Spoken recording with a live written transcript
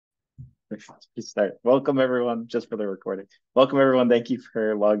Start. Welcome everyone, just for the recording. Welcome everyone. Thank you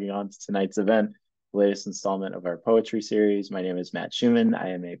for logging on to tonight's event, the latest installment of our poetry series. My name is Matt Schumann.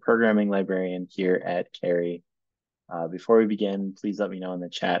 I am a programming librarian here at Cary. Before we begin, please let me know in the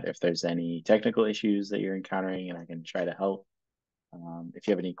chat if there's any technical issues that you're encountering and I can try to help. If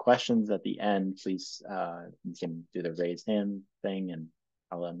you have any questions at the end, please you can do the raise hand thing and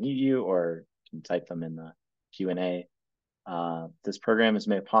I'll unmute you, or you can type them in the Q&A. This program is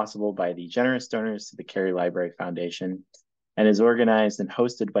made possible by the generous donors to the Cary Library Foundation and is organized and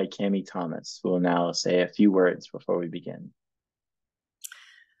hosted by Cammy Thomas, who will now say a few words before we begin.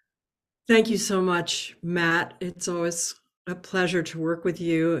 Thank you so much, Matt. It's always a pleasure to work with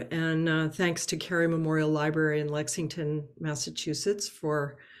you, and thanks to Cary Memorial Library in Lexington, Massachusetts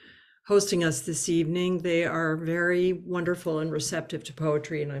for hosting us this evening. They are very wonderful and receptive to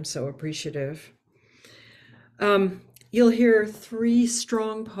poetry, and I'm so appreciative. You'll hear three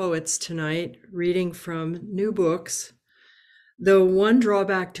strong poets tonight reading from new books. Though one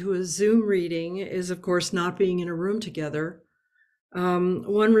drawback to a Zoom reading is, of course, not being in a room together.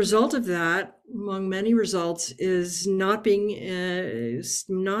 One result of that, among many results, is not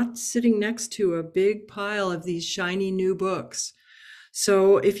sitting next to a big pile of these shiny new books.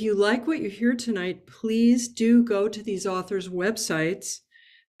 So if you like what you hear tonight, please do go to these authors' websites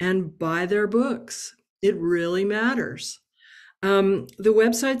and buy their books. It really matters. The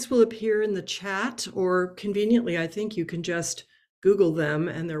websites will appear in the chat, or conveniently, I think you can just Google them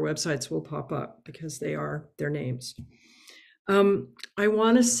and their websites will pop up because they are their names. I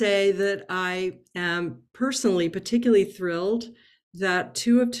want to say that I am personally particularly thrilled that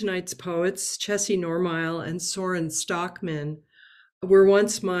two of tonight's poets, Chessy Normile and Soren Stockman, were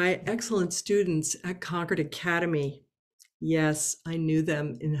once my excellent students at Concord Academy. Yes, I knew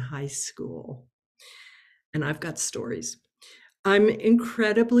them in high school, and I've got stories. I'm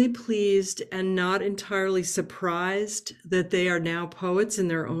incredibly pleased and not entirely surprised that they are now poets in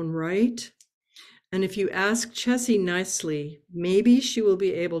their own right. And if you ask Chessy nicely, maybe she will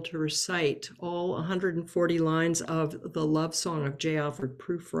be able to recite all 140 lines of the love song of J. Alfred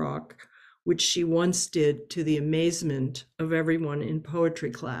Prufrock, which she once did to the amazement of everyone in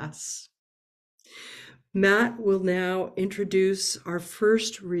poetry class. Matt will now introduce our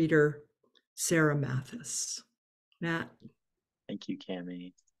first reader, Sarah Matthes. Matt. Thank you,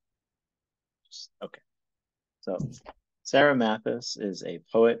 Cammy. Okay, so Sarah Matthes is a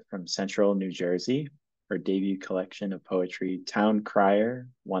poet from Central New Jersey. Her debut collection of poetry, Town Crier,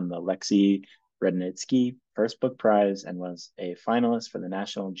 won the Lexi Rudnitsky First Book Prize and was a finalist for the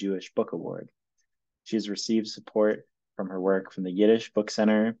National Jewish Book Award. She has received support from her work from the Yiddish Book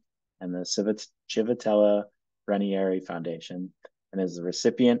Center and the Civitella Ranieri Foundation, and is the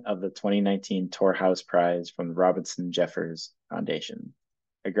recipient of the 2019 Tor House Prize from the Robinson Jeffers Foundation.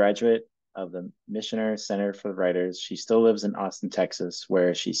 A graduate of the Michener Center for Writers, she still lives in Austin, Texas,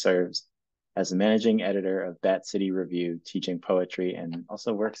 where she serves as the managing editor of Bat City Review, teaching poetry, and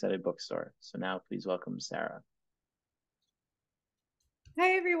also works at a bookstore. So now please welcome Sarah.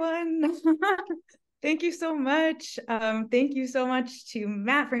 Hi, everyone. Thank you so much. Thank you so much to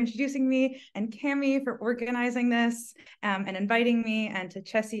Matt for introducing me, and Cammy for organizing this and inviting me, and to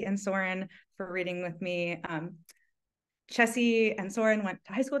Chessy and Soren for reading with me. Chessy and Soren went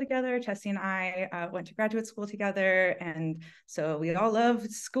to high school together. Chessy and I went to graduate school together. And so we all love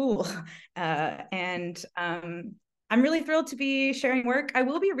school. I'm really thrilled to be sharing work. I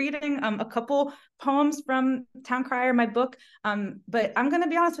will be reading a couple poems from Town Crier, my book, but I'm going to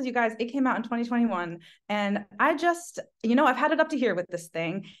be honest with you guys, it came out in 2021, and I just, I've had it up to here with this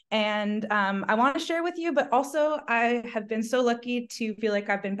thing, and I want to share with you, but also I have been so lucky to feel like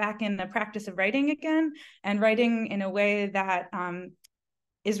I've been back in the practice of writing again, and writing in a way that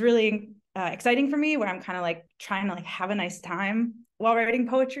is really exciting for me, where I'm kind of like trying to like have a nice time while writing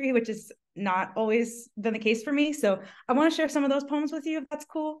poetry, which is not always been the case for me. So I want to share some of those poems with you, if that's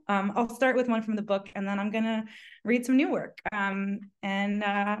cool. I'll start with one from the book, and then I'm going to read some new work, and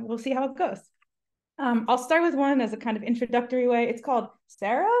we'll see how it goes. I'll start with one as a kind of introductory way. It's called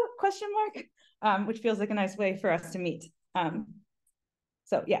Sarah, ? Which feels like a nice way for us to meet.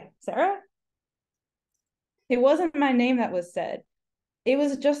 So yeah, Sarah. It wasn't my name that was said. It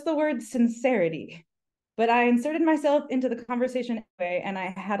was just the word sincerity. But I inserted myself into the conversation anyway, and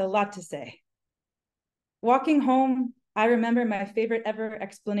I had a lot to say. Walking home, I remember my favorite ever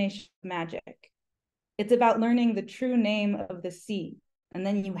explanation of magic. It's about learning the true name of the sea, and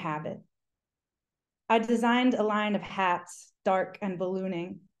then you have it. I designed a line of hats, dark and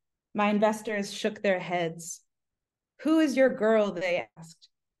ballooning. My investors shook their heads. Who is your girl, they asked.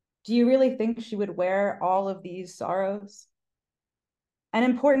 Do you really think she would wear all of these sorrows? An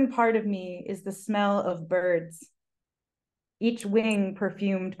important part of me is the smell of birds, each wing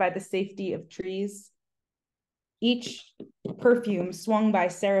perfumed by the safety of trees, each perfume swung by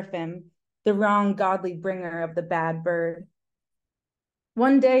seraphim, the wrong godly bringer of the bad bird.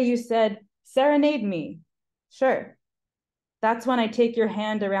 One day you said, serenade me. Sure. That's when I take your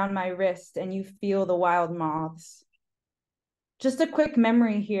hand around my wrist and you feel the wild moths. Just a quick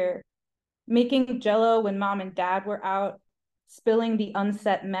memory here. Making Jell-O when mom and dad were out, spilling the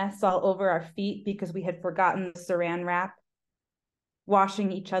unset mess all over our feet because we had forgotten the saran wrap,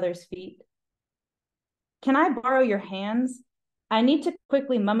 washing each other's feet. Can I borrow your hands? I need to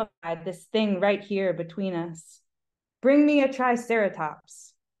quickly mummify this thing right here between us. Bring me a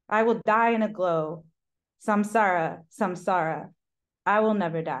triceratops. I will die in a glow. Samsara, samsara. I will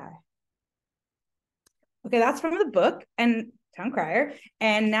never die. Okay, that's from the book and Town Crier.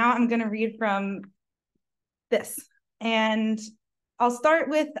 And now I'm going to read from this. And I'll start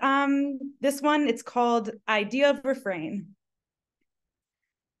with this one. It's called Idea of Refrain.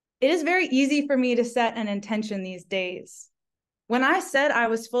 It is very easy for me to set an intention these days. When I said I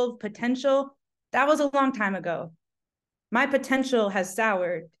was full of potential, that was a long time ago. My potential has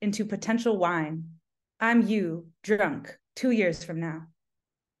soured into potential wine. I'm you, drunk, 2 years from now.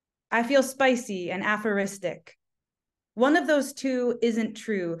 I feel spicy and aphoristic. One of those two isn't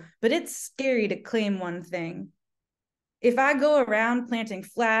true, but it's scary to claim one thing. If I go around planting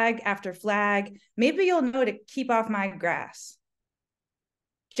flag after flag, maybe you'll know to keep off my grass.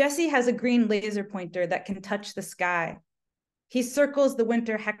 Jesse has a green laser pointer that can touch the sky. He circles the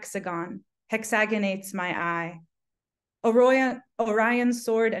winter hexagon, hexagonates my eye. Orion's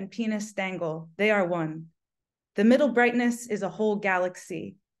sword and penis dangle, they are one. The middle brightness is a whole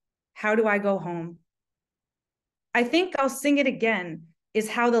galaxy. How do I go home? I think I'll sing it again, is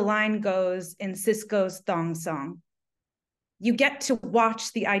how the line goes in Cisco's thong song. You get to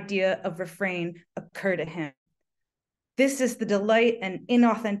watch the idea of refrain occur to him. This is the delight and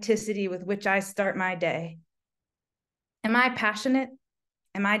inauthenticity with which I start my day. Am I passionate?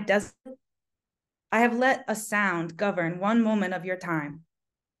 Am I desolate? I have let a sound govern one moment of your time.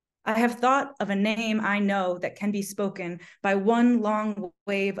 I have thought of a name I know that can be spoken by one long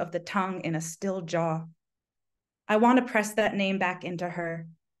wave of the tongue in a still jaw. I want to press that name back into her.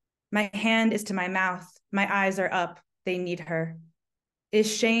 My hand is to my mouth. My eyes are up. They need her. Is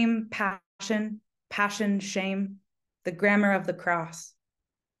shame passion? Passion shame? The grammar of the cross.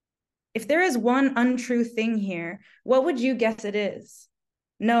 If there is one untrue thing here, what would you guess it is?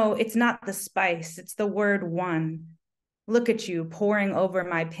 No, it's not the spice. It's the word one. Look at you poring over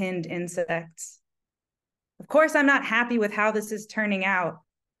my pinned insects. Of course, I'm not happy with how this is turning out.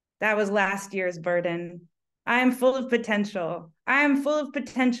 That was last year's burden. I am full of potential. I am full of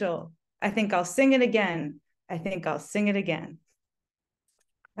potential. I think I'll sing it again. I think I'll sing it again.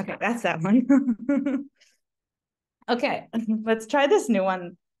 Okay, that's that one. Okay, let's try this new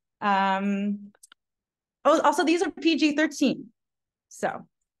one. Also, these are PG-13. So,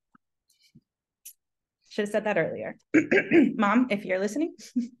 should have said that earlier. Mom, if you're listening.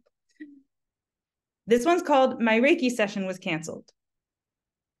 This one's called My Reiki Session Was Canceled.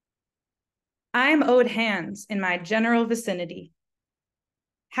 I'm owed hands in my general vicinity.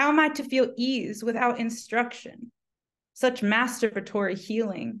 How am I to feel ease without instruction? Such masturbatory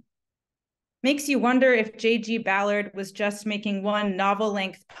healing. Makes you wonder if J.G. Ballard was just making one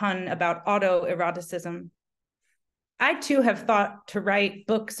novel-length pun about autoeroticism. I too have thought to write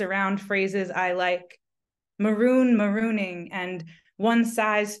books around phrases I like. Marooning and one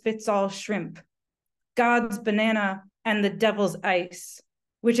size fits all shrimp. God's banana and the devil's ice,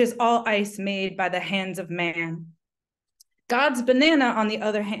 which is all ice made by the hands of man. God's banana, on the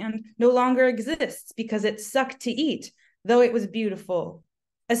other hand, no longer exists because it sucked to eat, though it was beautiful.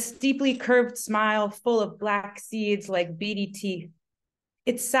 A steeply curved smile full of black seeds like beady teeth.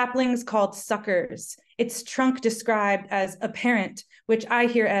 Its saplings called suckers, its trunk described as apparent, which I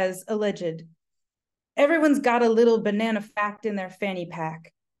hear as alleged. Everyone's got a little banana fact in their fanny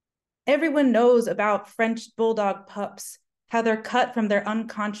pack. Everyone knows about French bulldog pups, how they're cut from their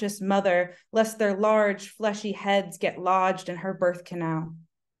unconscious mother, lest their large, fleshy heads get lodged in her birth canal.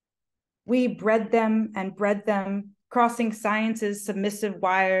 We bred them, crossing science's submissive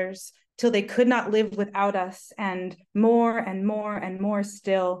wires till they could not live without us, and more and more and more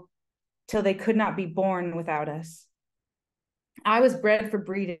still, till they could not be born without us. I was bred for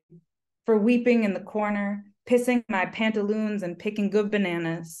breeding, for weeping in the corner, pissing my pantaloons and picking good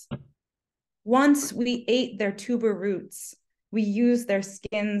bananas. Once we ate their tuber roots, we used their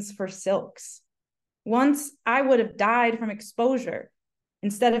skins for silks. Once I would have died from exposure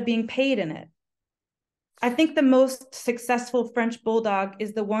instead of being paid in it. I think the most successful French bulldog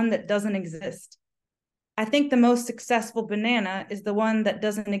is the one that doesn't exist. I think the most successful banana is the one that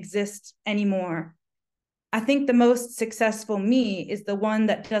doesn't exist anymore. I think the most successful me is the one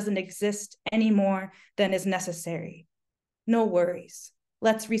that doesn't exist any more than is necessary. No worries.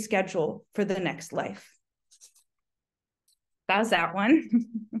 Let's reschedule for the next life. That was that one.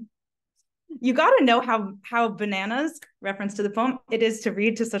 You got to know how bananas, reference to the poem, it is to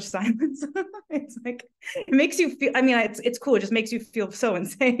read to such silence. It's like, it makes you feel, I mean, it's cool. It just makes you feel so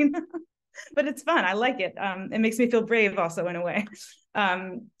insane, but it's fun. I like it. It makes me feel brave also in a way.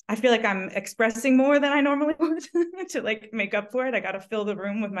 I feel like I'm expressing more than I normally would to like make up for it. I got to fill the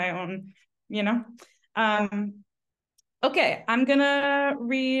room with my own, you know. Okay, I'm gonna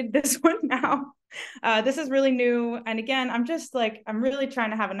read this one now. This is really new. And again, I'm really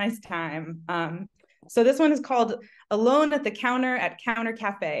trying to have a nice time. So this one is called Alone at the Counter at Counter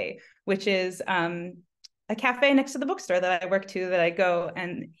Cafe, which is a cafe next to the bookstore that I work to, that I go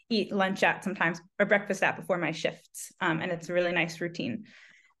and eat lunch at sometimes, or breakfast at before my shifts. And it's a really nice routine.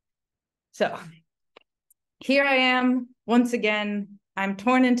 So here I am, once again, I'm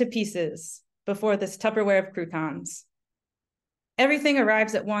torn into pieces before this Tupperware of croutons. Everything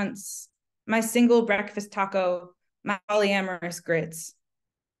arrives at once. My single breakfast taco, my polyamorous grits.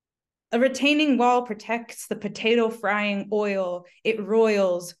 A retaining wall protects the potato frying oil. It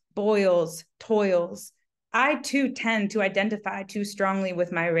roils, boils, toils. I too tend to identify too strongly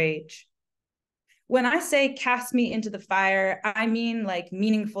with my rage. When I say cast me into the fire, I mean like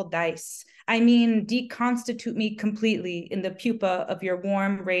meaningful dice. I mean deconstitute me completely in the pupa of your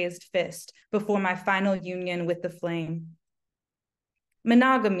warm raised fist before my final union with the flame.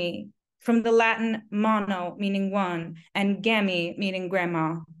 Monogamy, from the Latin mono, meaning one, and gammy, meaning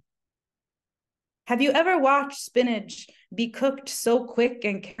grandma. Have you ever watched spinach be cooked so quick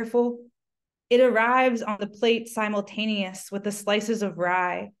and careful? It arrives on the plate simultaneous with the slices of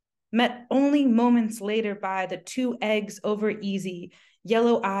rye, met only moments later by the 2 eggs over easy,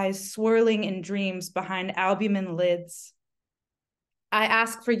 yellow eyes swirling in dreams behind albumin lids. I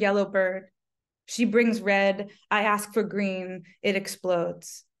ask for yellow bird. She brings red. I ask for green. It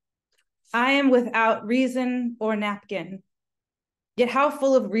explodes. I am without reason or napkin. Yet how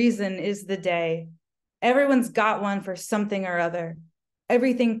full of reason is the day? Everyone's got one for something or other.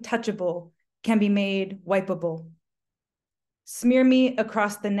 Everything touchable can be made wipeable. Smear me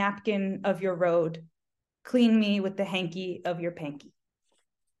across the napkin of your road. Clean me with the hanky of your panky.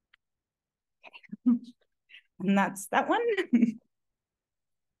 And that's that one.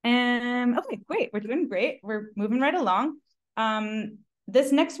 And okay, great. We're doing great. We're moving right along.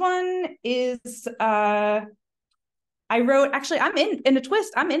 This next one is I wrote, actually, I'm in a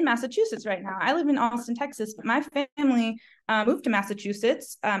twist. I'm in Massachusetts right now. I live in Austin, Texas, but my family moved to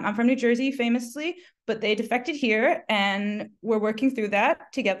Massachusetts. I'm from New Jersey, famously, but they defected here, and we're working through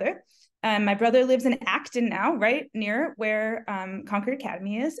that together. My brother lives in Acton now, right near where Concord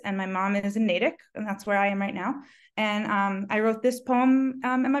Academy is, and my mom is in Natick, and that's where I am right now. And I wrote this poem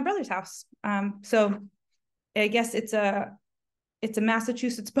at my brother's house. So I guess it's a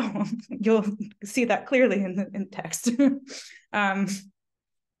Massachusetts poem. You'll see that clearly in the text.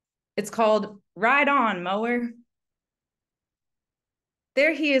 It's called Ride On, Mower.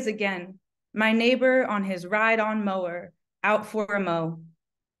 There he is again, my neighbor on his ride-on mower, out for a mow.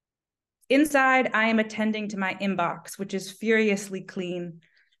 Inside, I am attending to my inbox, which is furiously clean.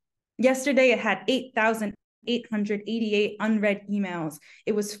 Yesterday, it had 8,888 unread emails.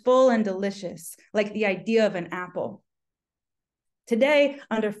 It was full and delicious, like the idea of an apple. Today,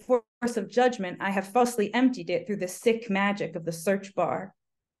 under force of judgment, I have falsely emptied it through the sick magic of the search bar.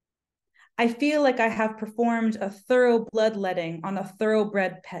 I feel like I have performed a thorough bloodletting on a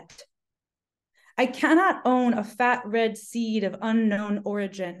thoroughbred pet. I cannot own a fat red seed of unknown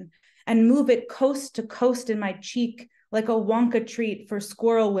origin and move it coast to coast in my cheek like a Wonka treat for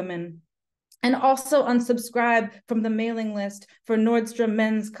squirrel women, and also unsubscribe from the mailing list for Nordstrom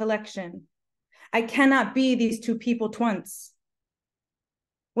men's collection. I cannot be these two people twice.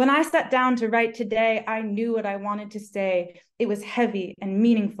 When I sat down to write today, I knew what I wanted to say. It was heavy and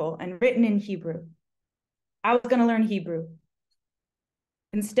meaningful and written in Hebrew. I was going to learn Hebrew.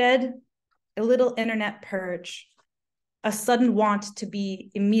 Instead, a little internet purge, a sudden want to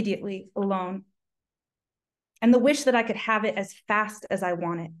be immediately alone, and the wish that I could have it as fast as I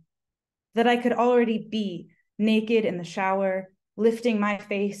want it, that I could already be naked in the shower, lifting my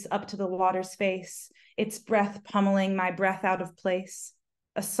face up to the water's face, its breath pummeling my breath out of place,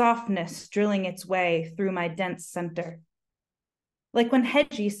 a softness drilling its way through my dense center. Like when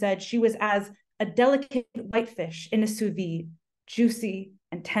Hedgie said she was as a delicate whitefish in a sous vide, juicy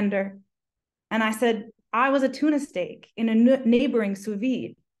and tender. And I said, I was a tuna steak in a neighboring sous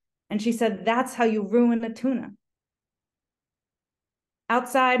vide. And she said, that's how you ruin a tuna.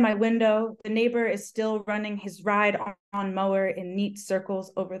 Outside my window, the neighbor is still running his ride-on mower in neat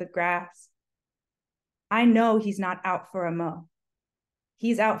circles over the grass. I know he's not out for a mow.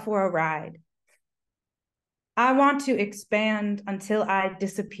 He's out for a ride. I want to expand until I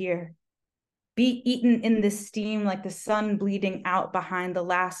disappear, be eaten in this steam like the sun bleeding out behind the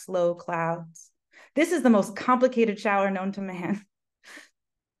last low clouds. This is the most complicated shower known to man.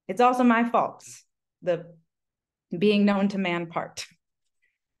 It's also my fault, the being known to man part.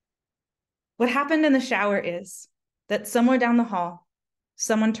 What happened in the shower is that somewhere down the hall,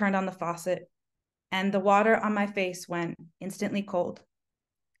 someone turned on the faucet and the water on my face went instantly cold.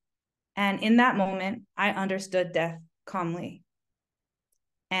 And in that moment, I understood death calmly.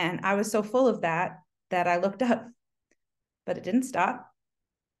 And I was so full of that I looked up, but it didn't stop.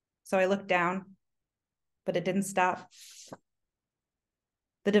 So I looked down, but it didn't stop.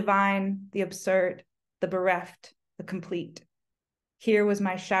 The divine, the absurd, the bereft, the complete. Here was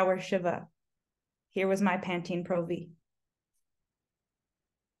my shower Shiva. Here was my Pantene Pro V.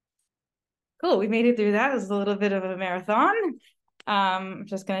 Cool, we made it through that. It was a little bit of a marathon. I'm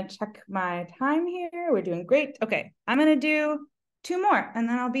just gonna check my time here. We're doing great. Okay, I'm gonna do 2 more and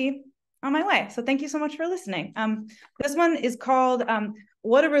then I'll be on my way. So thank you so much for listening. This one is called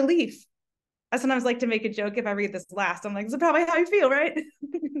What a Relief. I sometimes like to make a joke if I read this last. I'm like, this is probably how you feel, right?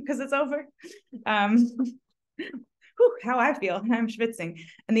 Because it's over. Whew, how I feel. I'm schwitzing.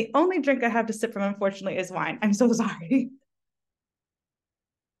 And the only drink I have to sip from, unfortunately, is wine. I'm so sorry.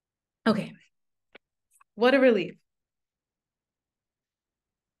 Okay. What a relief.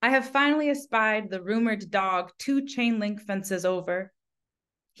 I have finally espied the rumored dog 2 chain link fences over.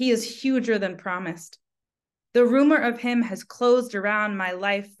 He is huger than promised. The rumor of him has closed around my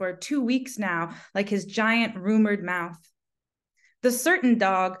life for 2 weeks now, like his giant rumored mouth. The certain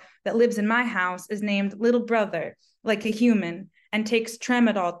dog that lives in my house is named Little Brother, like a human, and takes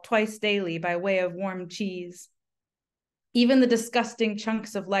tramadol twice daily by way of warm cheese. Even the disgusting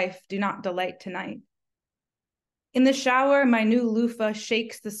chunks of life do not delight tonight. In the shower, my new loofah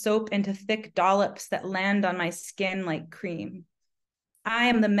shakes the soap into thick dollops that land on my skin like cream. I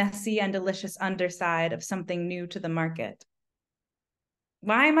am the messy and delicious underside of something new to the market.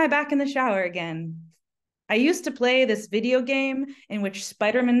 Why am I back in the shower again? I used to play this video game in which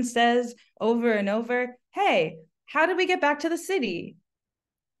Spider-Man says over and over, hey, how did we get back to the city?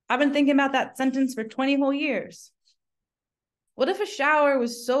 I've been thinking about that sentence for 20 whole years. What if a shower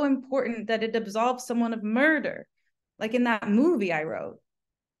was so important that it absolved someone of murder, like in that movie I wrote?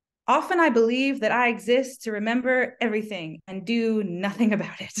 Often I believe that I exist to remember everything and do nothing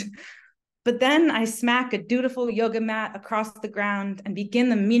about it. But then I smack a dutiful yoga mat across the ground and begin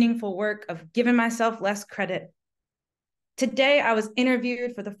the meaningful work of giving myself less credit. Today, I was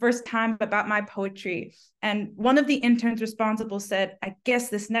interviewed for the first time about my poetry, and one of the interns responsible said, I guess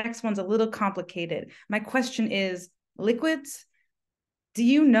this next one's a little complicated. My question is, liquids? Do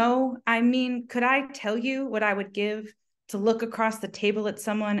you know? I mean, could I tell you what I would give to look across the table at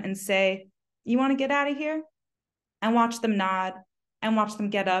someone and say, you want to get out of here? And watch them nod, and watch them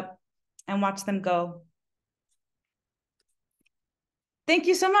get up, and watch them go. Thank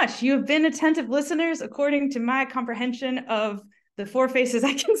you so much. You have been attentive listeners according to my comprehension of the 4 faces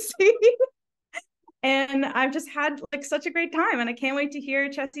I can see. And I've just had like such a great time, and I can't wait to hear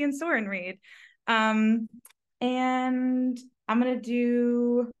Chessy and Soren read. And I'm gonna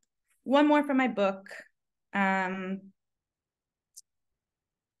do one more from my book. I'm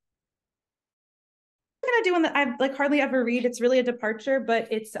gonna do one that I've like hardly ever read. It's really a departure,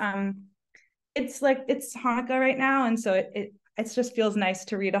 but it's Hanukkah right now, and so it just feels nice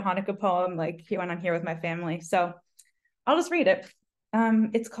to read a Hanukkah poem like when I'm here with my family. So I'll just read it.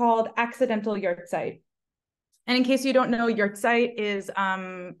 It's called Accidental Yahrzeit. And in case you don't know, Yahrzeit is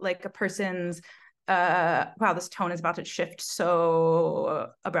like a person's wow, this tone is about to shift so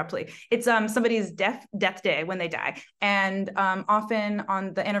abruptly. It's somebody's death day when they die. And often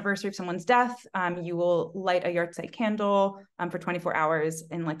on the anniversary of someone's death, you will light a Yahrzeit candle for 24 hours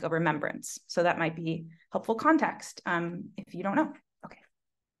in like a remembrance. So that might be helpful context if you don't know. Okay.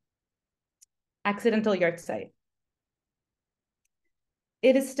 Accidental Yahrzeit.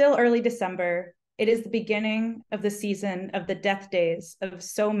 It is still early December. It is the beginning of the season of the death days of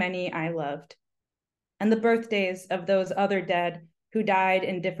so many I loved, and the birthdays of those other dead who died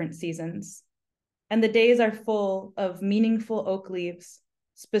in different seasons. And the days are full of meaningful oak leaves,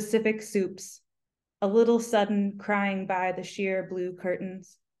 specific soups, a little sudden crying by the sheer blue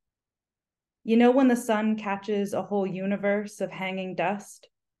curtains. You know when the sun catches a whole universe of hanging dust?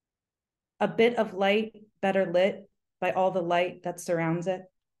 a bit of light better lit by all the light that surrounds it.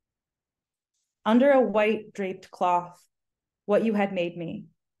 Under a white draped cloth, what you had made me,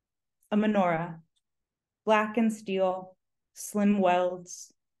 a menorah, black and steel, slim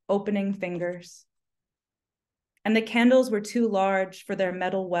welds, opening fingers. And the candles were too large for their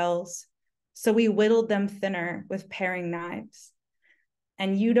metal wells, so we whittled them thinner with paring knives.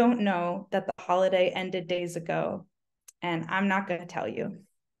 And you don't know that the holiday ended days ago, and I'm not going to tell you.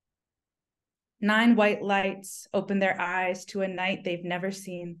 9 white lights open their eyes to a night they've never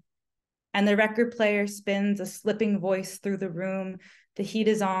seen, and the record player spins a slipping voice through the room. The heat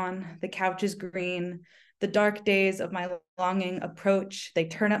is on, the couch is green. The dark days of my longing approach. They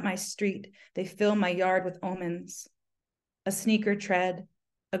turn up my street. They fill my yard with omens. A sneaker tread,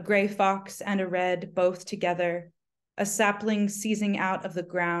 a gray fox and a red, both together, a sapling seizing out of the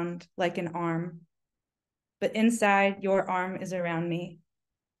ground like an arm. But inside, your arm is around me.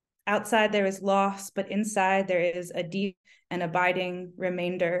 Outside there is loss, but inside there is a deep and abiding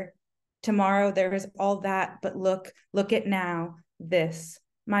remainder. Tomorrow there is all that, but look at now, this,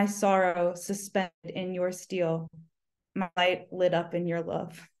 my sorrow suspended in your steel, my light lit up in your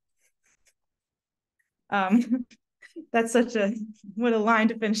love. That's what a line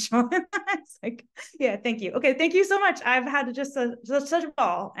to finish on. It's like, yeah, thank you. Okay, thank you so much. I've had just such a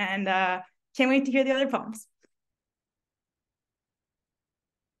ball, and can't wait to hear the other poems.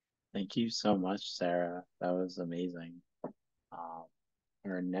 Thank you so much, Sarah. That was amazing.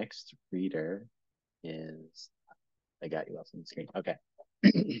 Our next reader is, I got you up on the screen. Okay.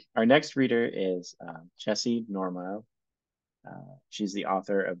 Our next reader is Chessy Normile. She's the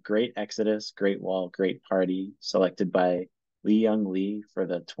author of Great Exodus, Great Wall, Great Party, selected by Lee Young Lee for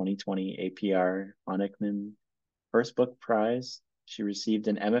the 2020 APR Honickman First Book Prize. She received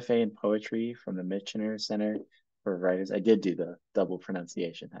an MFA in poetry from the Michener Center for Writers. I did do the double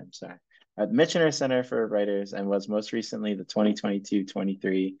pronunciation, I'm sorry. At the Michener Center for Writers, and was most recently the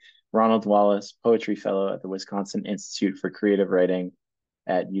 2022-23 Ronald Wallace Poetry Fellow at the Wisconsin Institute for Creative Writing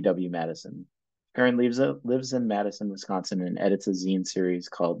at UW-Madison. Currently lives in Madison, Wisconsin, and edits a zine series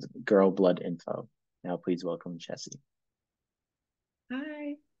called Girl Blood Info. Now please welcome Chessy.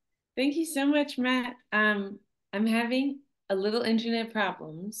 Hi. Thank you so much, Matt. I'm having a little internet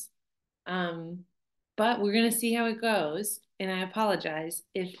problems, but we're going to see how it goes. And I apologize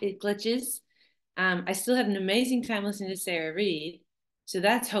if it glitches. I still had an amazing time listening to Sarah read, so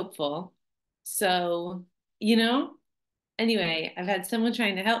that's hopeful. So, anyway, I've had someone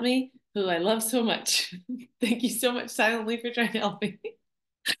trying to help me who I love so much. Thank you so much silently for trying to help me.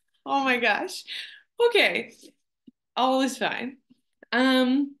 Oh my gosh. Okay. All is fine.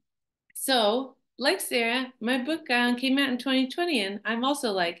 So like Sarah, my book came out in 2020, and I'm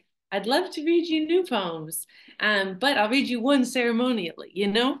also like, I'd love to read you new poems, but I'll read you one ceremonially,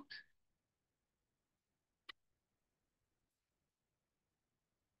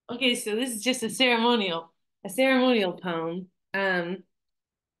 Okay, so this is just a ceremonial poem.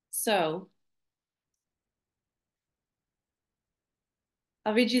 So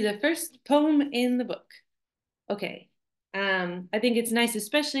I'll read you the first poem in the book. Okay. I think it's nice,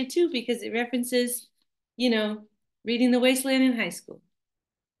 especially too, because it references, reading The Wasteland in high school.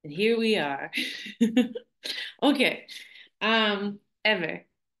 And here we are. Okay. Ever.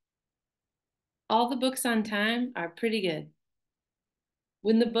 All the books on time are pretty good.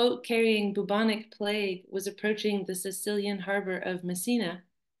 When the boat carrying bubonic plague was approaching the Sicilian harbor of Messina,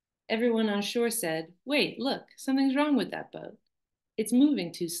 everyone on shore said, "Wait, look, something's wrong with that boat. It's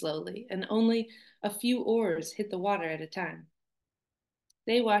moving too slowly, and only a few oars hit the water at a time."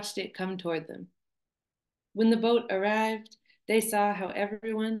 They watched it come toward them. When the boat arrived, they saw how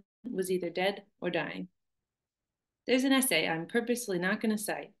everyone was either dead or dying. There's an essay I'm purposely not going to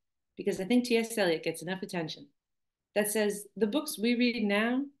cite because I think T.S. Eliot gets enough attention that says the books we read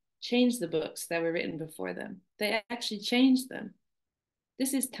now change the books that were written before them. They actually change them.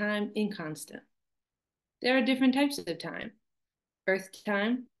 This is time inconstant. There are different types of time: earth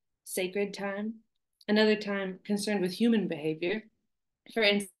time, sacred time, another time concerned with human behavior. For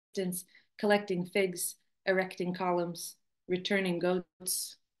instance, collecting figs, erecting columns, returning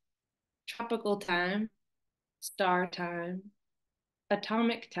goats. Tropical time, star time,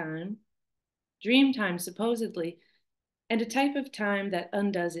 atomic time, dream time supposedly, and a type of time that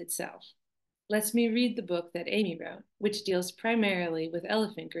undoes itself. Lets me read the book that Amy wrote, which deals primarily with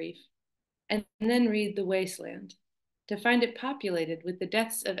elephant grief, and then read The Wasteland, to find it populated with the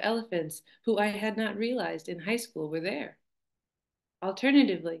deaths of elephants who I had not realized in high school were there.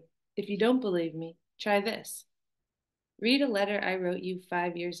 Alternatively, if you don't believe me, try this. Read a letter I wrote you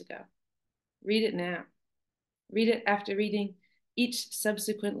 5 years ago. Read it now. Read it after reading each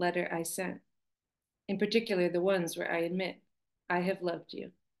subsequent letter I sent, in particular the ones where I admit I have loved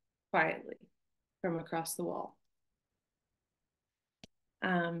you quietly from across the wall.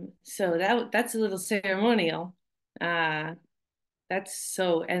 So that's a little ceremonial. And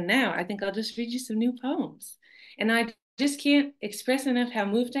now I think I'll just read you some new poems. And I just can't express enough how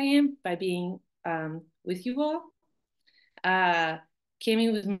moved I am by being with you all.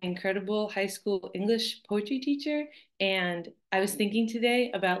 Cammy was my incredible high school English poetry teacher. And I was thinking today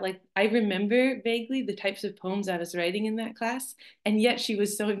about, like, I remember vaguely the types of poems I was writing in that class. And yet she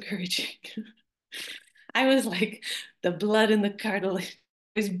was so encouraging. I was like, the blood and the cartilage,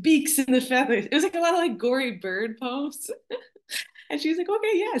 there's beaks and the feathers. It was like a lot of like gory bird poems. And she was like,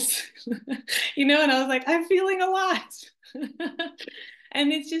 okay, yes. And I was like, I'm feeling a lot.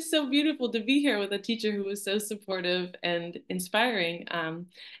 And it's just so beautiful to be here with a teacher who was so supportive and inspiring,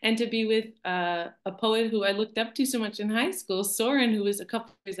 and to be with a poet who I looked up to so much in high school, Soren, who was a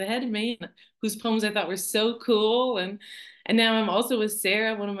couple years ahead of me, whose poems I thought were so cool. And now I'm also with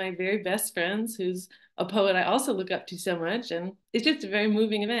Sarah, one of my very best friends, who's a poet I also look up to so much. And it's just a very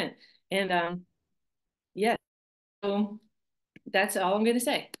moving event. And yeah, so that's all I'm going to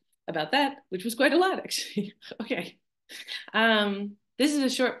say about that, which was quite a lot, actually. Okay. This is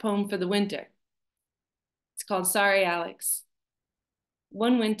a short poem for the winter. It's called Sorry, Alex.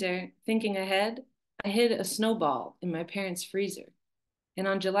 One winter, thinking ahead, I hid a snowball in my parents' freezer. And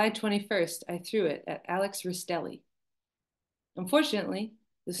on July 21st, I threw it at Alex Ristelli. Unfortunately,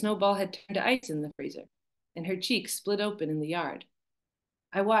 the snowball had turned to ice in the freezer, and her cheeks split open in the yard.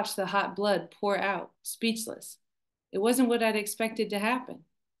 I watched the hot blood pour out, speechless. It wasn't what I'd expected to happen.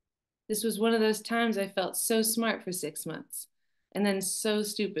 This was one of those times I felt so smart for 6 months, and then so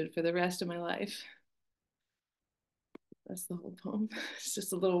stupid for the rest of my life. That's the whole poem. It's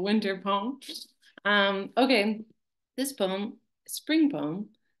just a little winter poem. Okay, this poem, spring poem,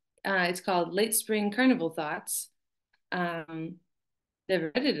 it's called Late Spring Carnival Thoughts.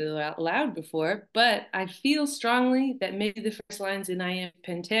 Never read it out loud before, but I feel strongly that maybe the first line's in iambic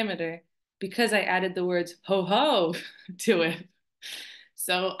pentameter because I added the words ho ho to it.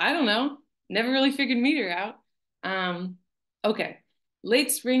 So I don't know, never really figured meter out. Okay,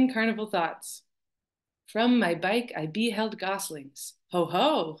 Late Spring Carnival Thoughts. From my bike I beheld goslings, ho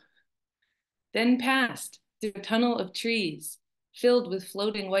ho. Then passed through a tunnel of trees filled with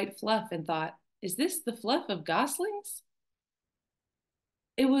floating white fluff and thought, is this the fluff of goslings?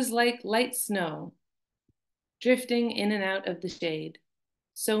 It was like light snow, drifting in and out of the shade.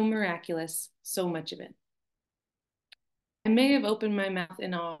 So miraculous, so much of it. I may have opened my mouth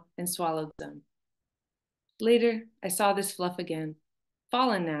in awe and swallowed them. Later, I saw this fluff again,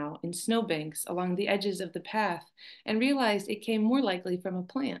 fallen now in snowbanks along the edges of the path, and realized it came more likely from a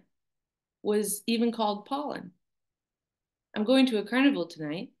plant, was even called pollen. I'm going to a carnival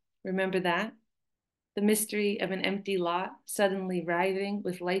tonight, remember that? The mystery of an empty lot suddenly writhing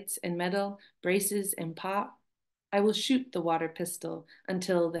with lights and metal, braces and pop. I will shoot the water pistol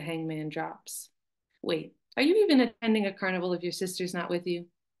until the hangman drops. Wait, are you even attending a carnival if your sister's not with you?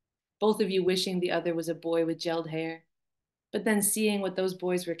 Both of you wishing the other was a boy with gelled hair, but then seeing what those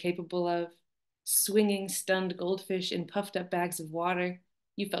boys were capable of, swinging stunned goldfish in puffed up bags of water,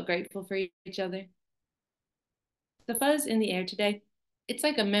 you felt grateful for each other. The fuzz in the air today, it's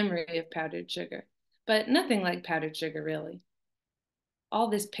like a memory of powdered sugar, but nothing like powdered sugar, really. All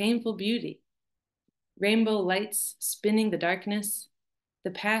this painful beauty, rainbow lights spinning the darkness,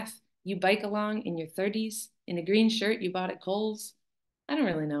 the path you bike along in your 30s, in a green shirt you bought at Kohl's. I don't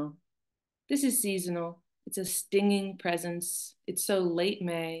really know. This is seasonal. It's a stinging presence. It's so late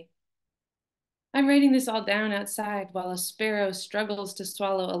May. I'm writing this all down outside while a sparrow struggles to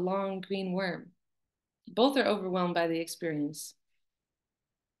swallow a long green worm. Both are overwhelmed by the experience.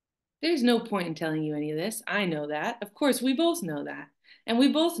 There's no point in telling you any of this. I know that. Of course, we both know that. And we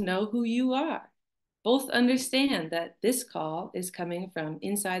both know who you are. Both understand that this call is coming from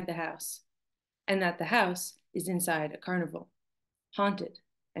inside the house, and that the house is inside a carnival, haunted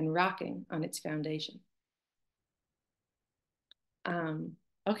and rocking on its foundation.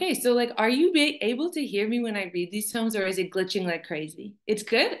 Okay, so like, are you able to hear me when I read these poems, or is it glitching like crazy? It's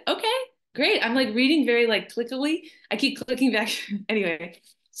good? Okay, great. I'm like reading very like clickily. I keep clicking back. Anyway,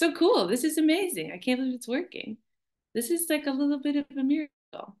 so cool. This is amazing. I can't believe it's working. This is like a little bit of a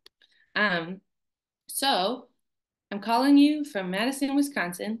miracle. So I'm calling you from Madison,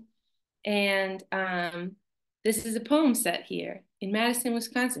 Wisconsin, and this is a poem set here in Madison,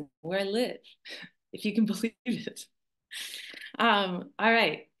 Wisconsin, where I live, if you can believe it. All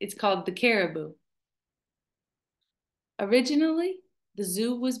right, it's called The Caribou. Originally, the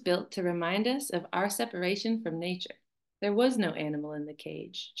zoo was built to remind us of our separation from nature, There was no animal in the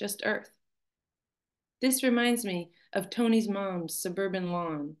cage, just earth. This reminds me of Tony's mom's suburban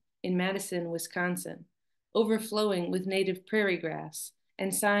lawn in Madison, Wisconsin, overflowing with native prairie grass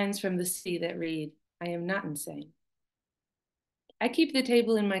and signs from the sea that read, "I am not insane." I keep the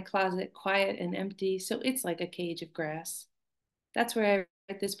table in my closet quiet and empty, so it's like a cage of grass. That's where I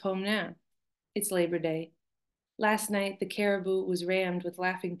write this poem now. It's Labor Day. Last night, the caribou was rammed with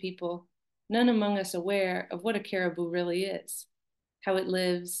laughing people, none among us aware of what a caribou really is, how it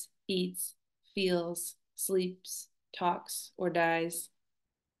lives, eats, feels, sleeps, talks, or dies.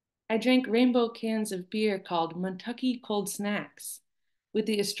 I drank rainbow cans of beer called Montucky Cold Snacks with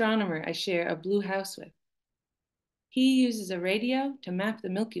the astronomer I share a blue house with. He uses a radio to map the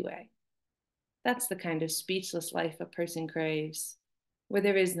Milky Way. That's the kind of speechless life a person craves, where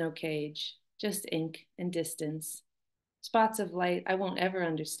there is no cage, just ink and distance, spots of light I won't ever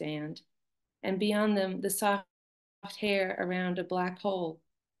understand, and beyond them, the soft hair around a black hole,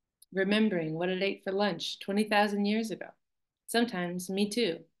 remembering what it ate for lunch 20,000 years ago. Sometimes me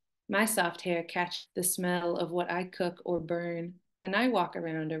too. My soft hair catches the smell of what I cook or burn, and I walk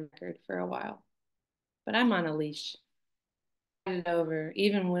around a record for a while. But I'm on a leash, guided over,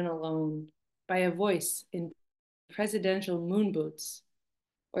 even when alone, by a voice in presidential moon boots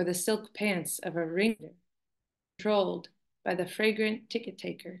or the silk pants of a ringer, controlled by the fragrant ticket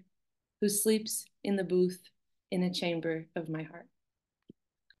taker who sleeps in the booth in a chamber of my heart.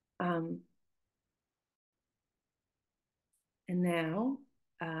 And now,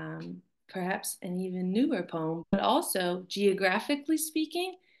 perhaps an even newer poem, but also geographically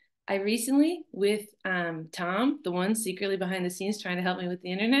speaking, I recently, with Tom, the one secretly behind the scenes trying to help me with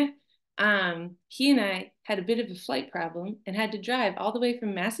the internet, he and I had a bit of a flight problem and had to drive all the way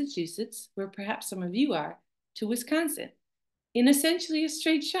from Massachusetts, where perhaps some of you are, to Wisconsin in essentially a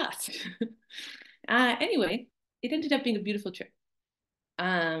straight shot. Anyway, it ended up being a beautiful trip.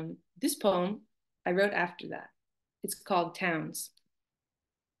 This poem I wrote after that. It's called Towns.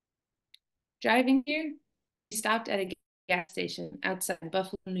 Driving here, we stopped at a gas station outside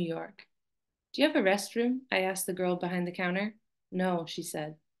Buffalo, New York. "Do you have a restroom?" I asked the girl behind the counter. "No," she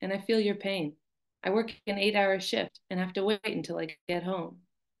said, "and I feel your pain. I work an 8-hour shift and have to wait until I get home."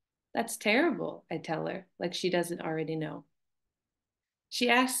 "That's terrible," I tell her, like she doesn't already know. She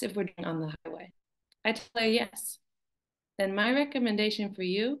asks if we're on the highway. I tell her yes. "Then my recommendation for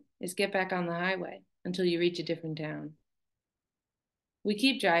you is get back on the highway until you reach a different town." We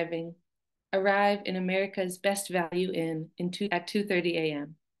keep driving, arrive in America's Best Value Inn at 2:30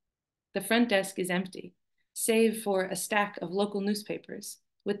 a.m. The front desk is empty, save for a stack of local newspapers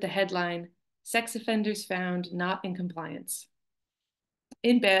with the headline, "Sex Offenders Found Not in Compliance."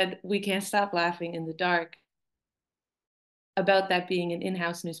 In bed, we can't stop laughing in the dark about that being an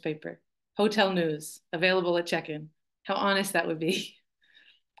in-house newspaper. Hotel news, available at check-in. How honest that would be.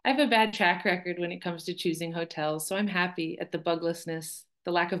 I have a bad track record when it comes to choosing hotels, so I'm happy at the buglessness,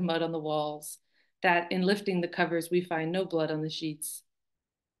 the lack of mud on the walls, that in lifting the covers we find no blood on the sheets.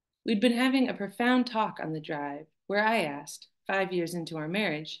 We'd been having a profound talk on the drive where I asked, 5 years into our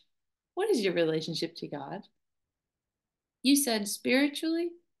marriage, "What is your relationship to God?" You said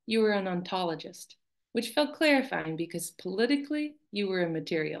spiritually you were an ontologist, which felt clarifying because politically you were a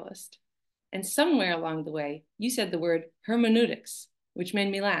materialist. And somewhere along the way, you said the word hermeneutics, which made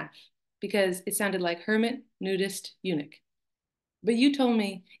me laugh because it sounded like hermit, nudist, eunuch. But you told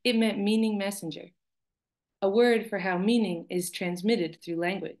me it meant meaning messenger, a word for how meaning is transmitted through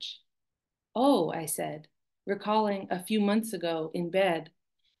language. "Oh," I said, recalling a few months ago in bed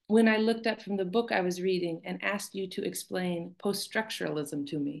when I looked up from the book I was reading and asked you to explain post-structuralism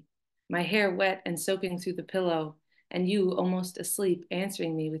to me, my hair wet and soaking through the pillow, and you almost asleep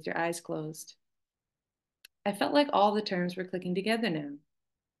answering me with your eyes closed. I felt like all the terms were clicking together now.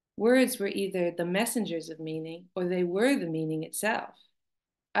 Words were either the messengers of meaning or they were the meaning itself.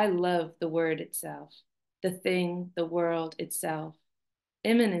 I love the word itself, the thing, the world itself.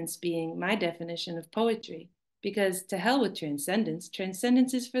 Immanence being my definition of poetry, because to hell with transcendence,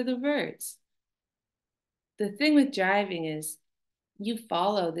 transcendence is for the birds. The thing with driving is you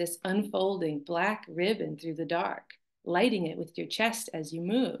follow this unfolding black ribbon through the dark, lighting it with your chest as you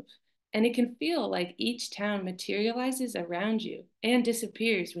move. And it can feel like each town materializes around you and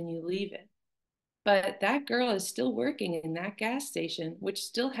disappears when you leave it. But that girl is still working in that gas station, which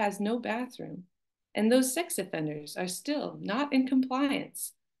still has no bathroom. And those sex offenders are still not in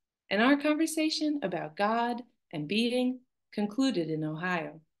compliance. And our conversation about God and being concluded in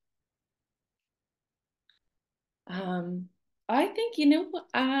Ohio. I think,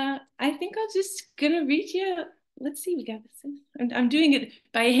 I think I'll just gonna read you. Let's see, we got this. I'm doing it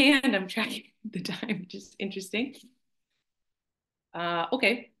by hand. I'm tracking the time, which is interesting.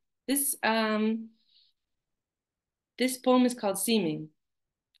 Okay, this this poem is called Seeming.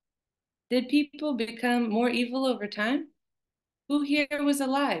 Did people become more evil over time? Who here was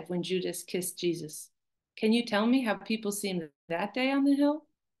alive when Judas kissed Jesus? Can you tell me how people seemed that day on the hill?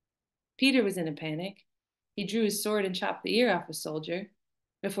 Peter was in a panic. He drew his sword and chopped the ear off a soldier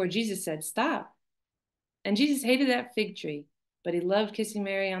before Jesus said, "Stop." And Jesus hated that fig tree, but he loved kissing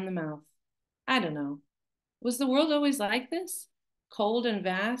Mary on the mouth. I don't know. Was the world always like this? Cold and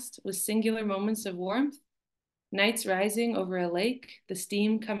vast, with singular moments of warmth? Nights rising over a lake, the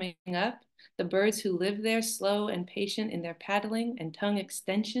steam coming up, the birds who live there slow and patient in their paddling and tongue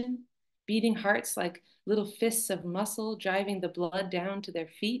extension, beating hearts like little fists of muscle driving the blood down to their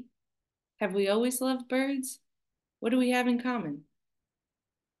feet? Have we always loved birds? What do we have in common?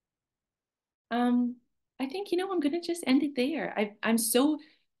 I think, I'm going to just end it there. I'm so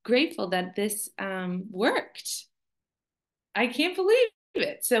grateful that this worked. I can't believe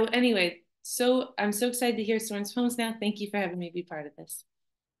it. So anyway, I'm so excited to hear Soren's poems now. Thank you for having me be part of this.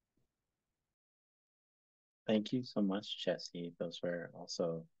 Thank you so much, Chessy. Those were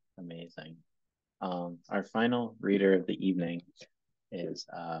also amazing. Our final reader of the evening is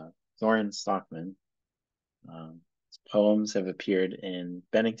Soren Stockman. His poems have appeared in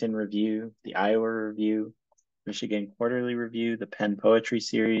Bennington Review, the Iowa Review, Michigan Quarterly Review, the Penn Poetry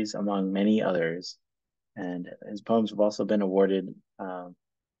Series, among many others. And his poems have also been awarded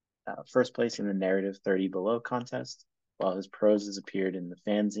first place in the Narrative 30 Below contest, while his prose has appeared in the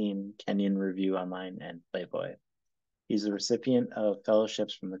Fanzine, Kenyon Review Online, and Playboy. He's a recipient of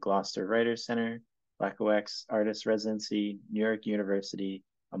fellowships from the Gloucester Writers Center, Lackawax Artist Residency, New York University,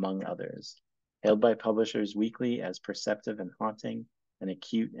 among others. Hailed by publishers weekly as perceptive and haunting, an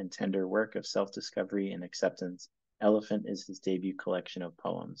acute and tender work of self-discovery and acceptance, Elephant is his debut collection of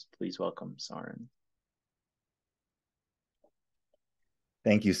poems. Please welcome Soren.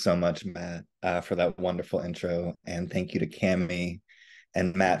 Thank you so much, Matt, for that wonderful intro. And thank you to Cammy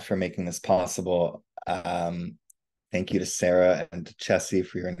and Matt for making this possible. Thank you to Sarah and to Chessy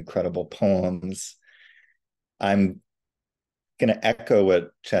for your incredible poems. I'm going to echo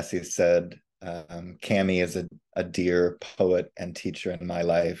what Chessy said. Cammy is a dear poet and teacher in my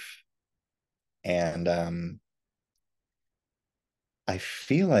life. And I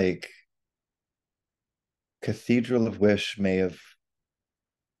feel like Cathedral of Wish may have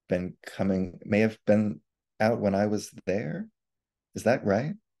been out when I was there. Is that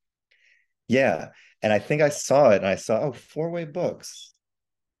right? Yeah. And I think I saw it and I saw, oh, four-way books.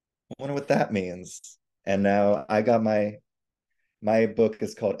 I wonder what that means. And now I got my book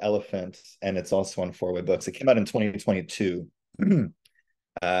is called Elephant, and it's also on four-way books. It came out in 2022.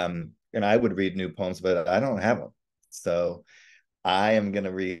 And I would read new poems, but I don't have them. So I am going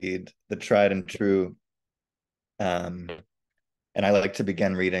to read the tried and true. And I like to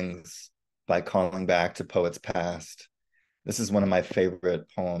begin readings by calling back to poets past. This is one of my favorite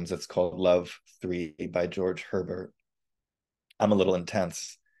poems. It's called Love 3 by George Herbert. I'm a little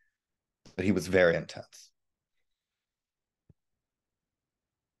intense, but he was very intense.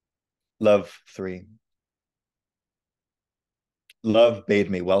 Love 3. Love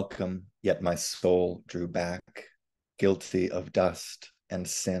bade me welcome, yet my soul drew back, guilty of dust and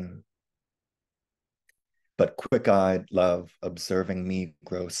sin. But quick-eyed love, observing me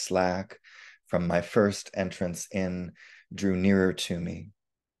grow slack, from my first entrance in, drew nearer to me,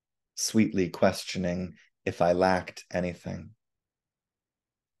 sweetly questioning if I lacked anything.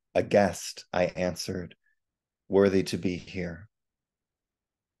 A guest, I answered, worthy to be here.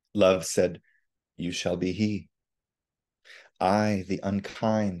 Love said, you shall be he. I, the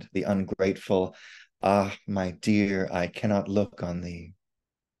unkind, the ungrateful, ah, my dear, I cannot look on thee.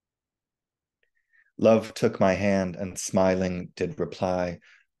 Love took my hand and smiling did reply,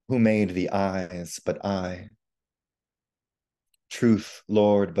 who made the eyes but I? Truth,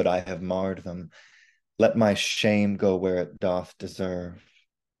 Lord, but I have marred them. Let my shame go where it doth deserve.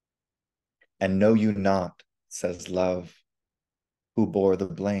 And know you not, says love, who bore the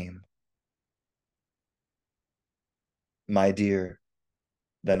blame. My dear,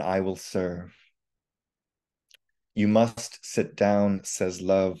 then I will serve. You must sit down, says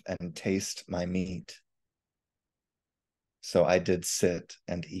love, and taste my meat. So I did sit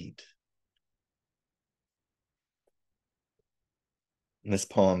and eat. And this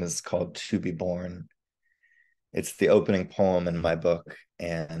poem is called To Be Born. It's the opening poem in my book,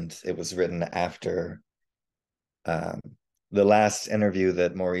 and it was written after the last interview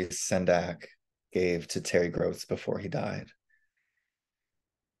that Maurice Sendak gave to Terry Gross before he died.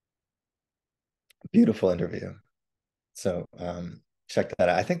 Beautiful interview. So check that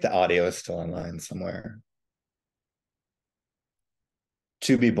out. I think the audio is still online somewhere.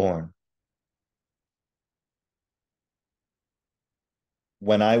 To be born.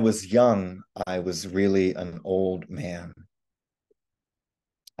 When I was young, I was really an old man.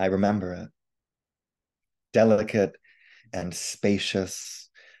 I remember it. Delicate and spacious,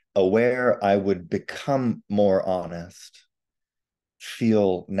 aware I would become more honest,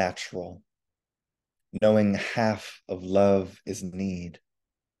 feel natural, knowing half of love is need.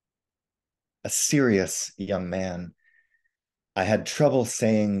 A serious young man, I had trouble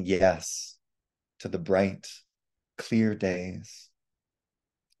saying yes to the bright, clear days.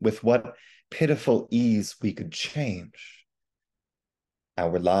 With what pitiful ease we could change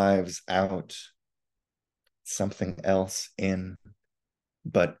our lives out, something else in.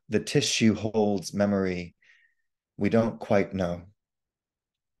 But the tissue holds memory we don't quite know.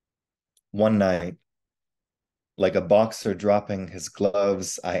 One night, like a boxer dropping his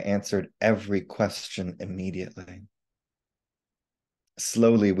gloves, I answered every question immediately.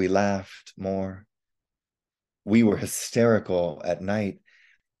 Slowly, we laughed more. We were hysterical at night,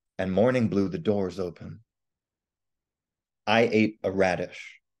 and morning blew the doors open. I ate a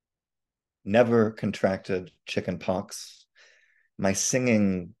radish, never contracted chicken pox. My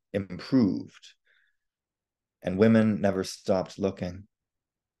singing improved, and women never stopped looking.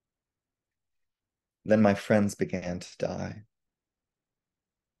 Then my friends began to die.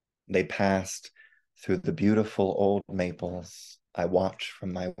 They passed through the beautiful old maples I watch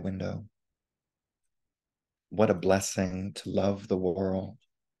from my window. What a blessing to love the world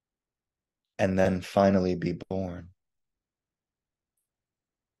and then finally be born.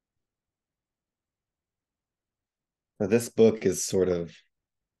 So this book is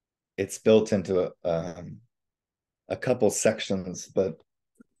it's built into a couple sections, but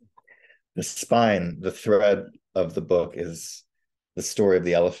the spine, the thread of the book is the story of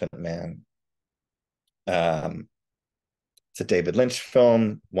the Elephant Man. It's a David Lynch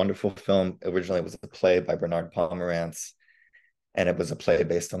film, wonderful film. Originally, it was a play by Bernard Pomerantz, and it was a play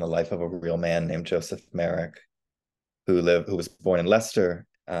based on the life of a real man named Joseph Merrick, who was born in Leicester,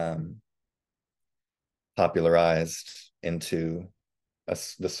 popularized into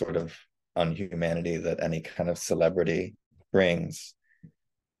the sort of unhumanity that any kind of celebrity brings.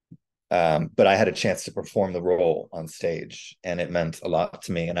 But I had a chance to perform the role on stage, and it meant a lot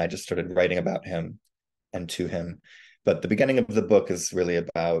to me. And I just started writing about him and to him. But the beginning of the book is really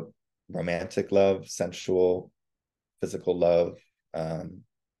about romantic love, sensual, physical love. The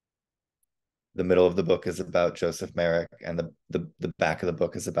middle of the book is about Joseph Merrick, and the back of the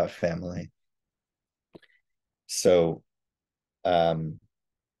book is about family. So here's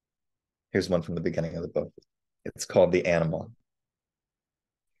one from the beginning of the book. It's called The Animal.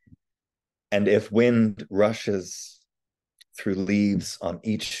 And if wind rushes through leaves on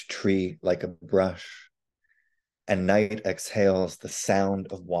each tree like a brush, and night exhales the sound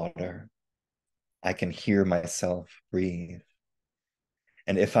of water, I can hear myself breathe.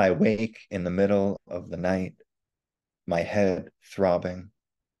 And if I wake in the middle of the night, my head throbbing,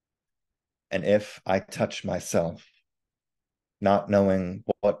 and if I touch myself, not knowing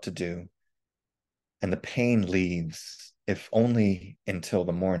what to do, and the pain leaves, if only until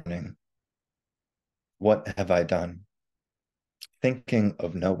the morning, what have I done? Thinking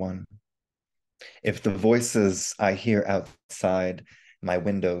of no one. If the voices I hear outside my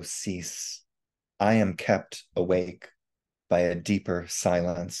window cease, I am kept awake by a deeper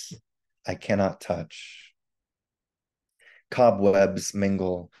silence I cannot touch. Cobwebs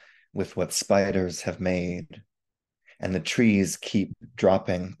mingle with what spiders have made, and the trees keep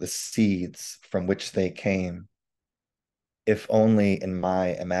dropping the seeds from which they came, if only in my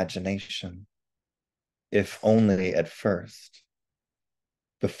imagination, if only at first,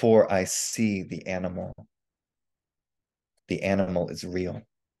 before I see the animal is real.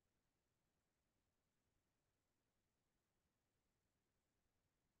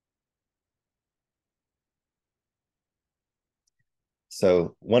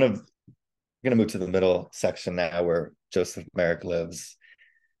 So we're going to move to the middle section now where Joseph Merrick lives.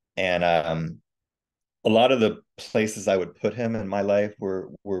 And a lot of the places I would put him in my life were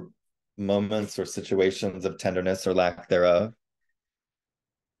moments or situations of tenderness or lack thereof.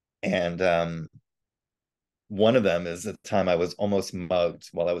 And one of them is a time I was almost mugged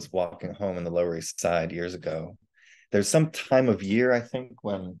while I was walking home in the Lower East Side years ago. There's some time of year, I think,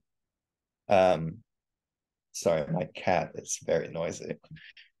 when sorry, my cat is very noisy.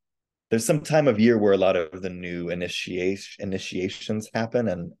 There's some time of year where a lot of the new initiations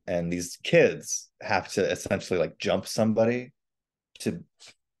happen, and these kids have to essentially like jump somebody to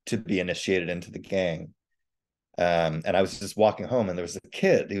be initiated into the gang. And I was just walking home, and there was a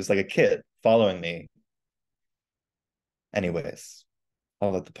kid. He was like a kid following me. Anyways,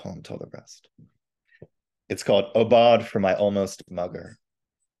 I'll let the poem tell the rest. It's called Obad for My Almost Mugger.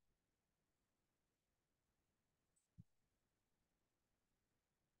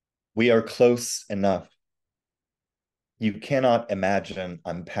 We are close enough. You cannot imagine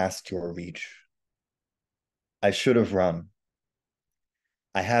I'm past your reach. I should have run.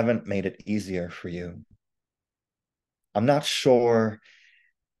 I haven't made it easier for you. I'm not sure,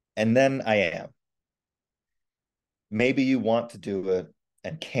 and then I am. Maybe you want to do it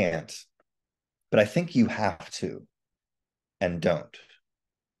and can't, but I think you have to and don't.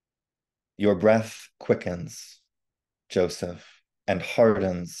 Your breath quickens, Joseph, and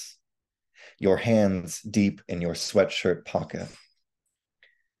hardens, your hands deep in your sweatshirt pocket.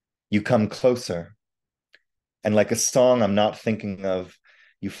 You come closer, and like a song I'm not thinking of,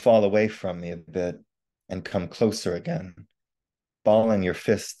 you fall away from me a bit and come closer again, balling your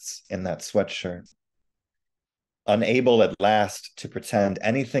fists in that sweatshirt. Unable at last to pretend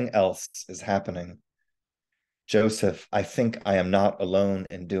anything else is happening. Joseph, I think I am not alone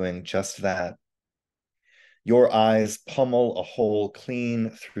in doing just that. Your eyes pummel a hole clean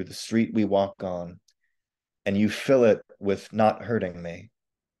through the street we walk on, and you fill it with not hurting me,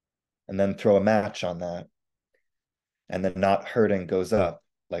 and then throw a match on that. And the not hurting goes up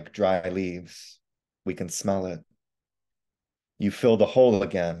like dry leaves. We can smell it. You fill the hole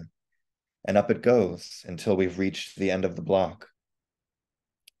again, and up it goes until we've reached the end of the block.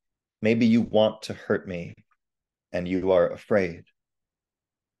 Maybe you want to hurt me, and you are afraid.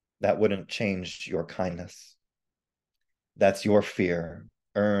 That wouldn't change your kindness. That's your fear,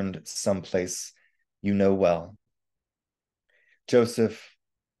 earned someplace you know well. Joseph,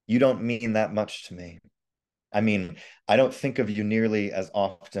 you don't mean that much to me. I mean, I don't think of you nearly as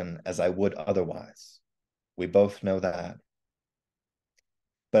often as I would otherwise. We both know that.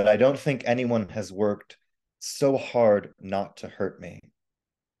 But I don't think anyone has worked so hard not to hurt me,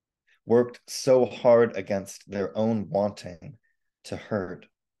 worked so hard against their own wanting to hurt,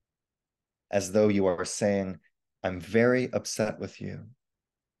 as though you are saying, I'm very upset with you.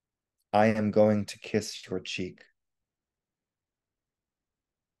 I am going to kiss your cheek.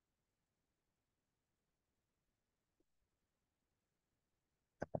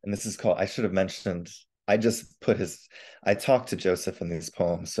 And this is called, I should have mentioned, I just put his, I talked to Joseph in these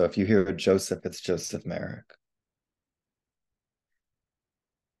poems. So if you hear Joseph, it's Joseph Merrick.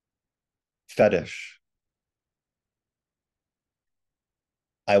 Fetish.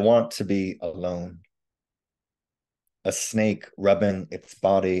 I want to be alone. A snake rubbing its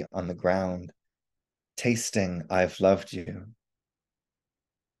body on the ground, tasting I've loved you.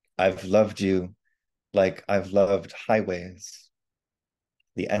 I've loved you like I've loved highways,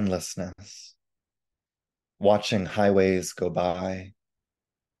 the endlessness, watching highways go by,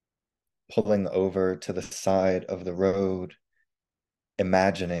 pulling over to the side of the road,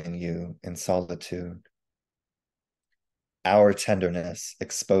 imagining you in solitude. Our tenderness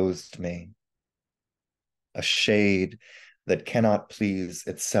exposed me, a shade that cannot please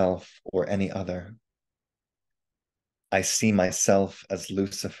itself or any other. I see myself as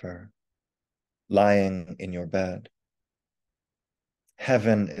Lucifer, lying in your bed.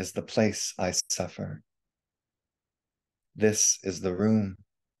 Heaven is the place I suffer. This is the room.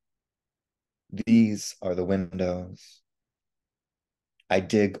 These are the windows. I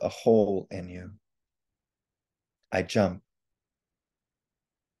dig a hole in you. I jump.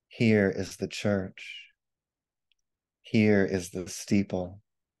 Here is the church. Here is the steeple.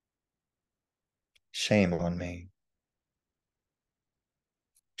 Shame on me.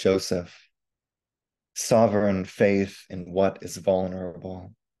 Joseph, sovereign faith in what is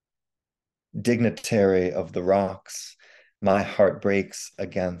vulnerable. Dignitary of the rocks, my heart breaks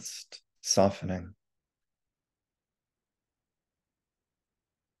against softening.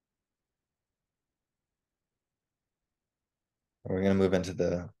 We're going to move into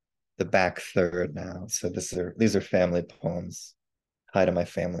the back third now. So these are family poems. Hi to my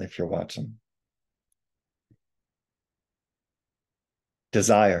family if you're watching.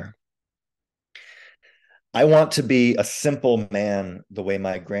 Desire. I want to be a simple man the way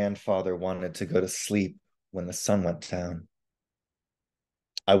my grandfather wanted to go to sleep when the sun went down.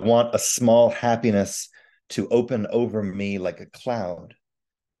 I want a small happiness to open over me like a cloud.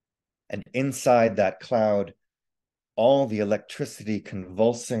 And inside that cloud, all the electricity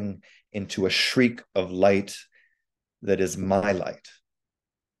convulsing into a shriek of light that is my light.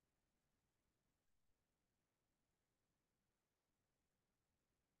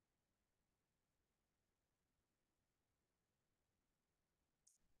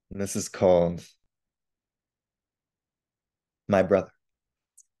 And this is called My Brother.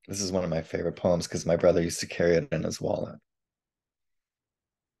 This is one of my favorite poems because my brother used to carry it in his wallet.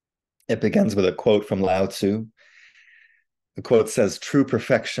 It begins with a quote from Lao Tzu. The quote says, "True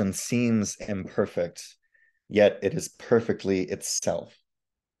perfection seems imperfect, yet it is perfectly itself."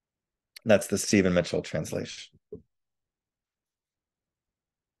 That's the Stephen Mitchell translation.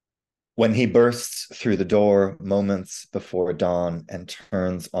 When he bursts through the door moments before dawn and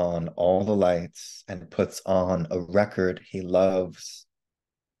turns on all the lights and puts on a record he loves.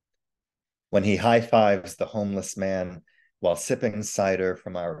 When he high-fives the homeless man while sipping cider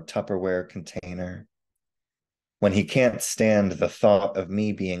from our Tupperware container. When he can't stand the thought of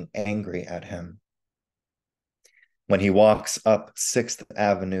me being angry at him. When he walks up 6th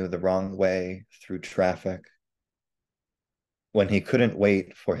Avenue the wrong way through traffic. When he couldn't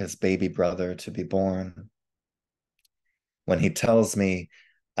wait for his baby brother to be born. When he tells me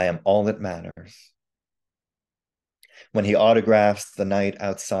I am all that matters. When he autographs the night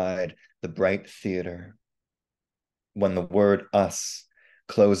outside the bright theater. When the word us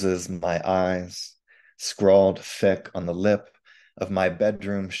closes my eyes, scrawled thick on the lip of my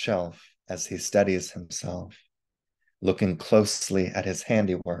bedroom shelf as he steadies himself, looking closely at his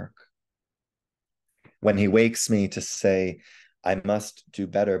handiwork. When he wakes me to say, I must do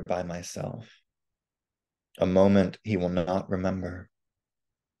better by myself, a moment he will not remember.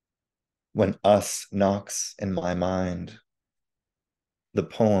 When us knocks in my mind, the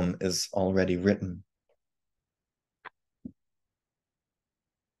poem is already written.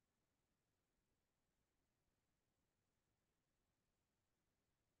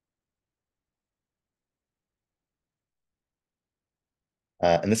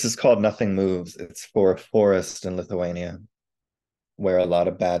 And this is called Nothing Moves. It's for a forest in Lithuania where a lot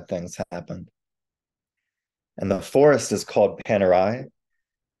of bad things happened. And the forest is called Panerai.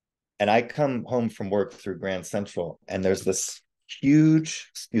 And I come home from work through Grand Central, and there's this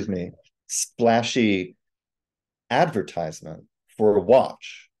huge, splashy advertisement for a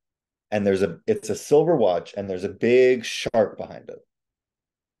watch. And it's a silver watch, and there's a big shark behind it.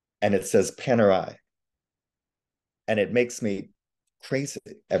 And it says Panerai. And it makes me crazy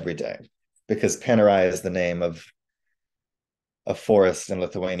every day because Panerai is the name of a forest in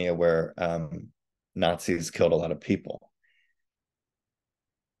Lithuania where Nazis killed a lot of people.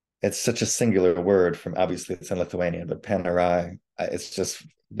 It's such a singular word from, obviously it's in Lithuanian, but Panerai, it's just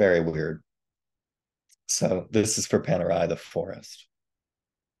very weird. So this is for Panerai, the forest.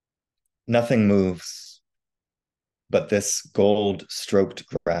 Nothing moves but this gold-stroked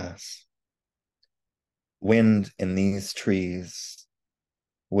grass. Wind in these trees,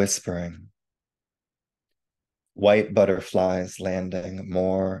 whispering. White butterflies landing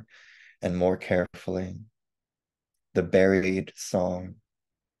more and more carefully. The buried song,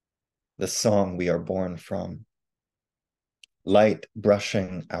 the song we are born from. Light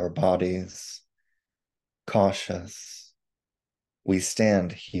brushing our bodies, cautious. We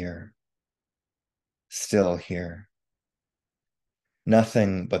stand here, still here.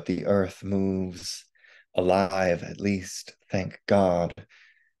 Nothing but the earth moves, alive at least, thank God,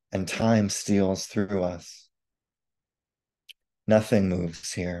 and time steals through us. Nothing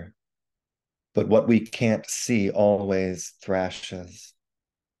moves here, but what we can't see always thrashes.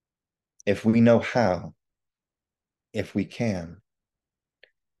 If we know how, if we can,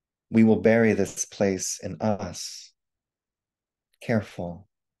 we will bury this place in us. Careful.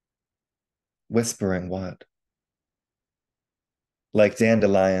 Whispering what? Like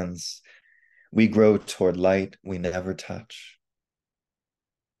dandelions, we grow toward light we never touch.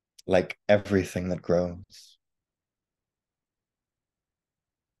 Like everything that grows.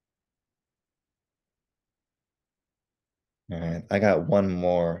 All right, I got one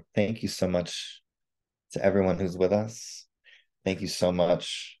more. Thank you so much to everyone who's with us. Thank you so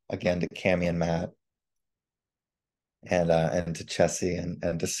much again to Cammy and Matt. And to Chessy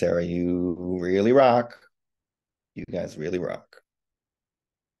and to Sarah. You really rock. You guys really rock.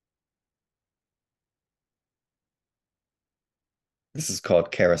 This is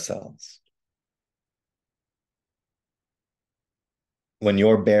called Carousels. When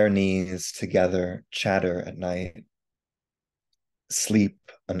your bare knees together chatter at night, sleep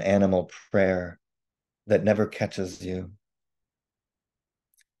an animal prayer that never catches you.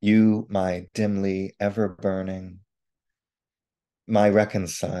 You, my dimly ever burning, my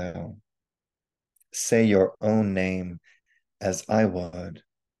reconcile, say your own name as I would,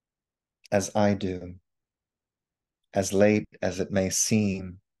 as I do. As late as it may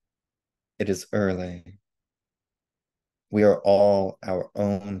seem, it is early. We are all our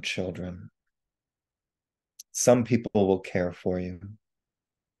own children. Some people will care for you.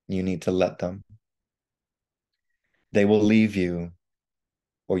 You need to let them. They will leave you,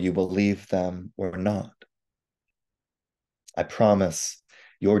 or you will leave them or not. I promise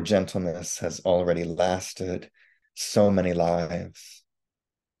Your gentleness has already lasted so many lives.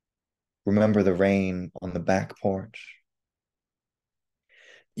 Remember the rain on the back porch?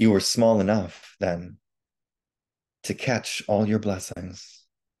 You were small enough then to catch all your blessings.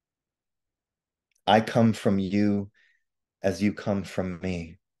 I come from you as you come from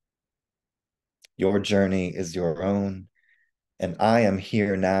me. Your journey is your own, and I am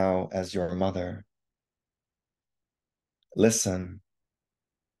here now as your mother. Listen,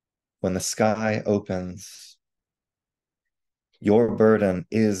 when the sky opens, your burden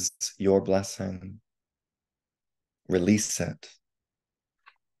is your blessing. Release it.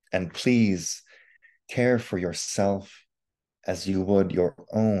 And please care for yourself as you would your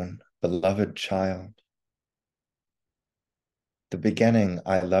own beloved child. The beginning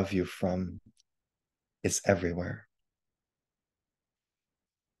I love you from is everywhere.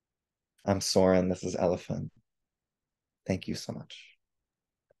 I'm Soren, this is Elephant. Thank you so much.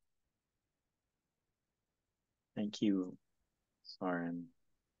 Thank you, Soren.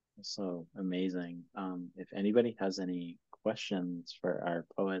 So amazing. If anybody has any questions for our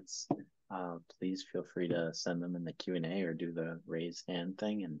poets, please feel free to send them in the Q&A or do the raise hand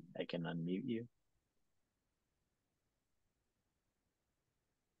thing and I can unmute you.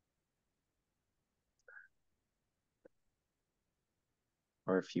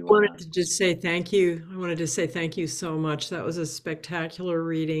 Or if you I wanted want to just say thank you. I wanted to say thank you so much. That was a spectacular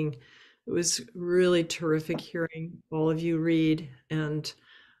reading. It was really terrific hearing all of you read, and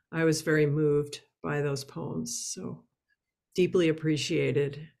I was very moved by those poems. So deeply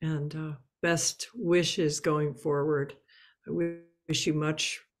appreciated, and best wishes going forward. I wish you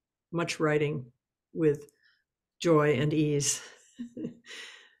much writing with joy and ease.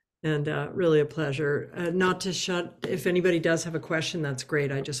 And really a pleasure. Not to shut, if anybody does have a question, that's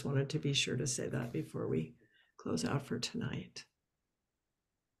great. I just wanted to be sure to say that before we close out for tonight.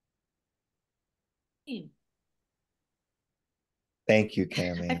 Thank you,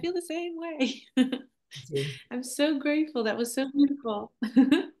 Cammy. I feel the same way. I'm so grateful. That was so beautiful.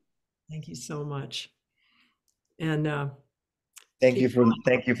 Thank you so much. And thank you for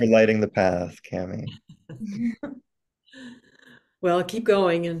lighting the path, Cammy. Well, keep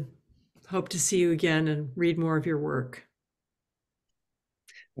going and hope to see you again and read more of your work.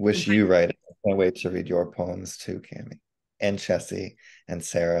 Wish you right. I can't wait to read your poems too, Cammy. And Chessy and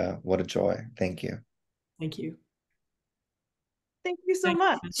Sarah. What a joy. Thank you. Thank you. Thank you so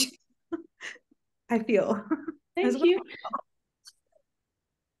much. I feel. Thank you.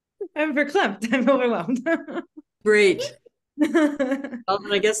 I'm verklempt. I'm overwhelmed. Great. Well,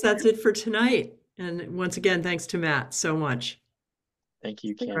 I guess that's it for tonight. And once again, thanks to Matt so much. Thank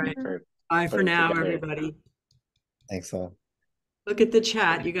you, Cammy, for bye for now, together. everybody. Thanks all. Look at the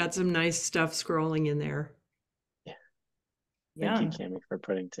chat. You got some nice stuff scrolling in there. Yeah. Thank you, Cammy, for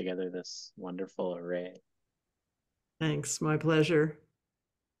putting together this wonderful array. Thanks. My pleasure.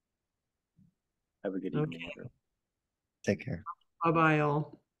 Have a good evening, everyone. Take care. Bye-bye,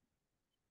 all.